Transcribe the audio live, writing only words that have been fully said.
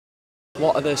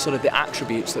what are the sort of the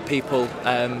attributes that people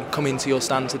coming to your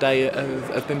stand today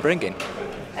have been bringing?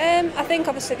 I think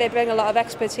obviously they bring a lot of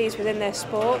expertise within their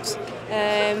sport.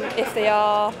 If they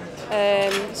are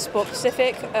sport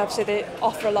specific, obviously they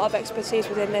offer a lot of expertise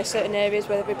within their certain areas,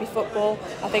 whether it be football.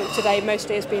 I think today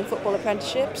mostly has been football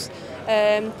apprenticeships.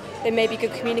 They may be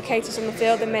good communicators on the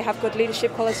field, they may have good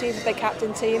leadership qualities if they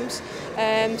captain teams.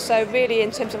 So really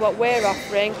in terms of what we're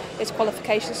offering, it's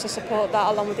qualifications to support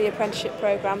that along with the apprenticeship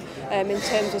programme in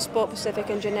terms of sport specific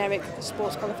and generic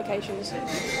sports qualifications.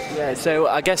 Yeah, so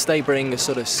I guess they bring a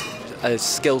sort of a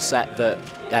skill set that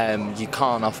you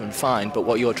can't often find, but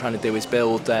what you're trying to do is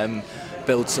build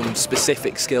some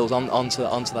specific skills onto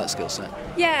that skill set.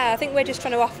 Yeah, I think we're just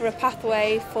trying to offer a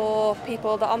pathway for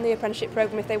people that are on the apprenticeship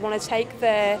programme, if they want to take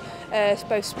their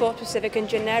both sport specific and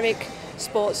generic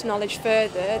sports knowledge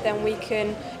further, then we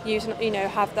can use,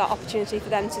 have that opportunity for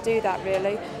them to do that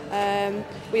really.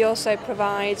 We also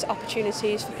provide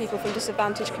opportunities for people from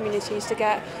disadvantaged communities to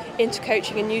get into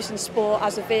coaching and using sport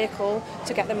as a vehicle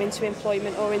to get them into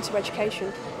employment or into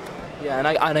education. Yeah,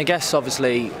 and I guess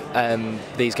obviously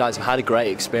these guys have had a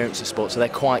great experience of sport, so they're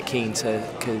quite keen to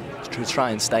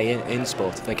try and stay in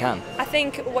sport if they can. I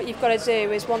think what you've got to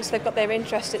do is, once they've got their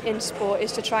interest in sport,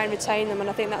 is to try and retain them,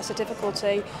 and I think that's the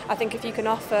difficulty. I think if you can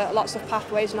offer lots of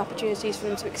pathways and opportunities for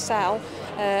them to excel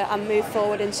and move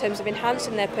forward in terms of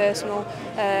enhancing their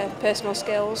personal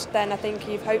skills, then I think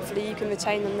hopefully you can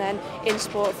retain them then in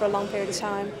sport for a long period of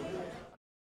time.